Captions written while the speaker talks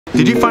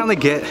Did you finally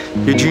get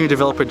your junior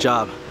developer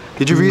job?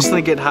 Did you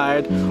recently get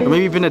hired? Or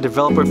maybe you've been a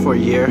developer for a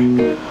year?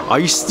 Are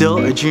you still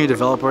a junior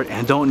developer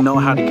and don't know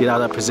how to get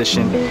out of that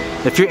position?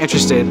 If you're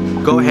interested,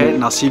 go ahead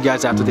and I'll see you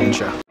guys after the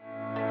intro.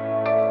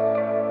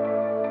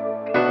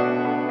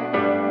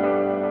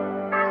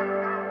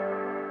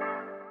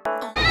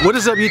 What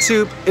is up,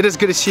 YouTube? It is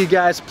good to see you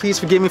guys. Please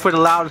forgive me for the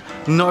loud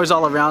noise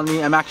all around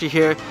me. I'm actually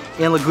here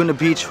in Laguna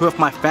Beach with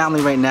my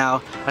family right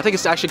now. I think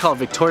it's actually called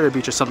Victoria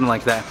Beach or something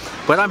like that.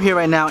 But I'm here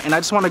right now and I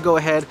just want to go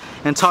ahead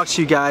and talk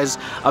to you guys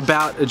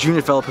about a junior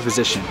developer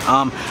position.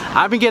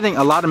 I've been getting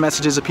a lot of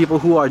messages of people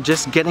who are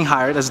just getting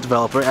hired as a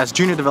developer, as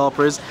junior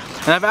developers,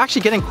 and I've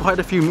actually getting quite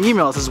a few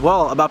emails as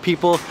well about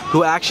people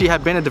who actually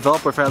have been a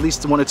developer for at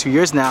least 1 or 2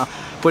 years now,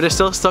 but they're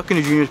still stuck in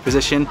a junior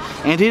position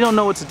and they don't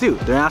know what to do.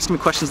 They're asking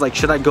me questions like,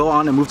 should I go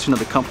on and move to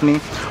another company?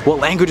 What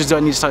languages do I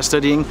need to start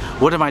studying?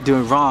 What am I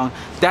doing wrong?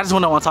 That is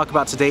what I want to talk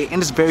about today in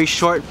this very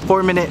short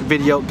 4-minute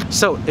video.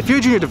 So if you're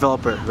a junior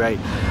developer, right,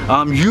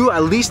 you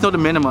at least know the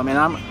minimum, and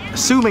I'm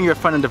assuming you're a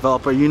front-end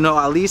developer, you know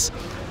at least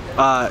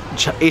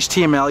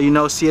HTML, you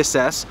know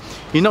CSS,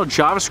 you know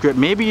JavaScript,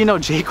 maybe you know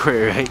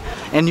jQuery, right?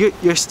 And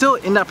you're still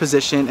in that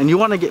position and you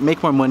want to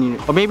make more money,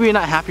 or maybe you're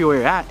not happy where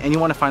you're at and you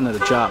want to find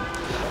another job.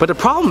 But the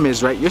problem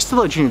is, right, you're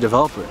still a junior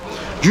developer.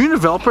 Junior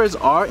developers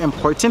are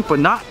important, but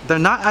they're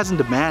not as in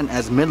demand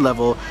as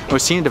mid-level or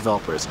senior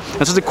developers.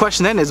 And so the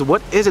question then is,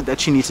 what is it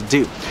that you need to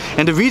do?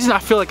 And the reason I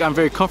feel like I'm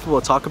very comfortable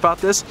to talk about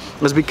this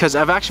is because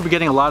I've actually been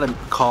getting a lot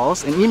of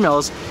calls and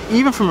emails,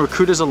 even from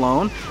recruiters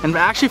alone, and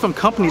actually from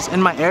companies in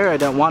my area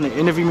that want to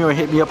interview me or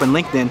hit me up on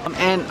LinkedIn.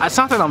 And it's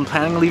not that I'm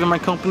planning on leaving my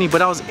company,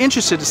 but I was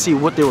interested to see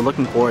what they were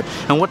looking for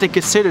and what they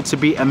considered to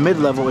be a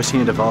mid-level or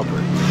senior developer.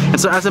 And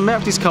so as I met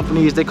with these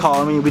companies, they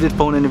called me, we did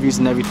phone interviews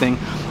and everything,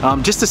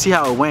 just to see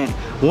how it went.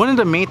 One of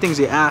the main things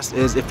they asked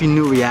is if you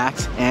knew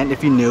React and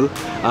if you knew,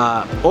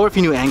 or if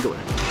you knew Angular.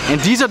 And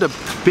these are the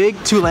big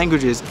 2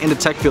 languages in the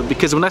tech field,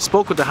 because when I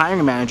spoke with the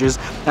hiring managers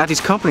at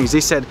these companies,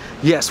 they said,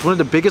 yes, one of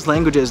the biggest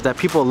languages that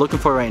people are looking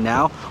for right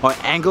now are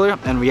Angular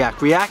and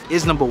React. React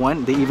is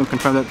 #1, they even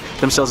confirmed it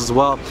themselves as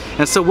well.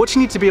 And so what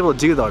you need to be able to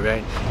do though,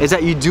 right, is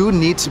that you do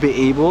need to be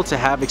able to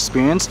have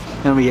experience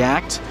in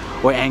React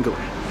or Angular.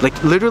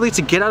 Like literally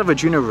to get out of a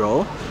junior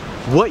role,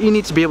 what you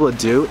need to be able to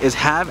do is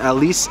have at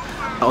least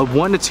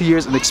 1 to 2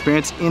 years of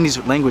experience in these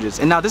languages.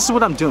 And now this is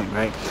what I'm doing,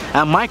 right?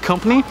 At my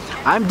company,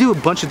 I do a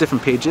bunch of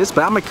different pages,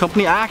 but at my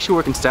company, I actually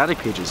work in static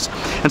pages.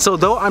 And so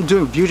though I'm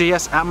doing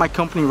Vue.js at my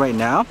company right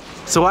now,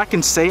 so I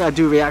can say I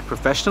do React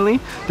professionally,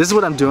 this is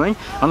what I'm doing.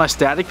 On our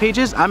static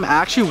pages, I'm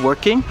actually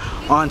working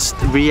on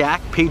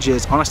React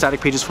pages, on our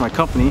static pages for my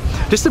company,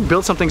 just to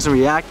build some things in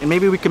React, and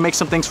maybe we can make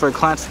some things for our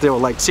clients that they will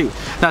like too.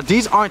 Now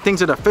these aren't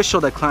things that are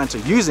official that clients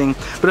are using,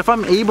 but if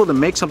I'm able to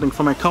make something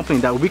for my company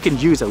that we can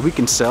use, that we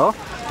can sell,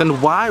 then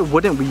why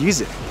wouldn't we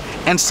use it?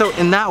 And so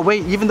in that way,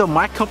 even though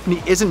my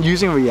company isn't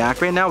using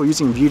React right now, we're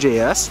using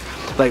Vue.js,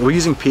 like we're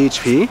using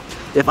PHP,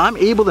 if I'm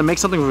able to make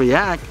something with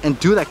React and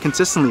do that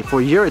consistently for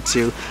a year or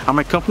 2 on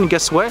my company,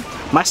 guess what?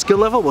 My skill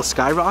level will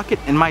skyrocket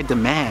and my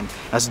demand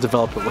as a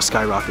developer will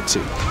skyrocket too,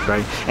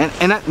 right?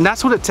 And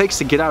that's what it takes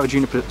to get out of a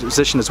junior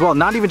position as well.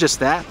 Not even just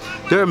that,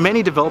 there are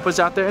many developers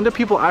out there, and there are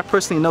people I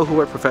personally know who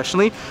work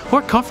professionally who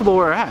are comfortable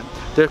where they're at.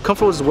 They're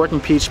comfortable just working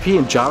PHP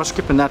and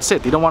JavaScript and that's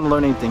it. They don't want to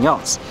learn anything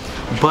else.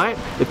 But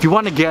if you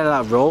want to get out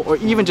of that role or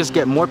even just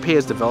get more pay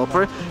as a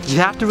developer, you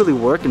have to really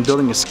work in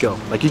building a skill.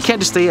 Like you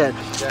can't just stay at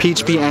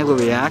PHP, Angular,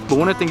 React, but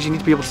one of the things you need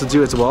to be able to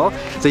do as well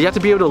is that you have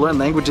to be able to learn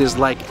languages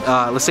like,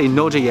 let's say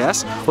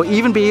Node.js, or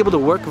even be able to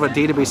work with a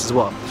database as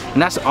well.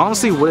 And that's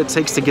honestly what it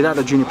takes to get out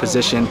of a junior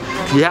position.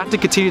 You have to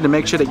continue to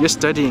make sure that you're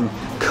studying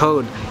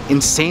code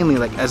insanely,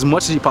 like as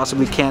much as you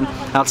possibly can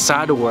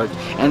outside of work.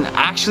 And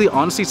actually,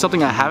 honestly,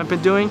 something I haven't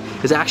been doing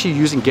is actually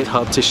using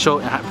GitHub to show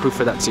and have proof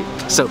for that too.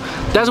 So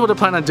that's what I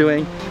plan on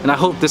doing, and I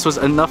hope this was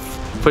enough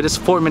for this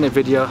 4-minute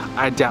video.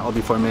 I doubt it'll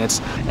be 4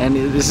 minutes, and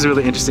this is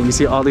really interesting. You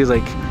see all these,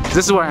 like,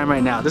 this is where I am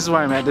right now. This is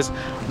where I'm at, this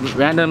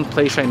random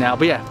place right now.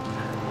 But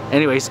yeah,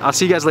 anyways, I'll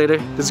see you guys later.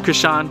 This is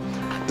Krishan.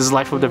 This is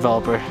Life of a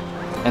Developer,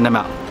 and I'm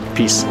out.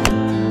 Peace.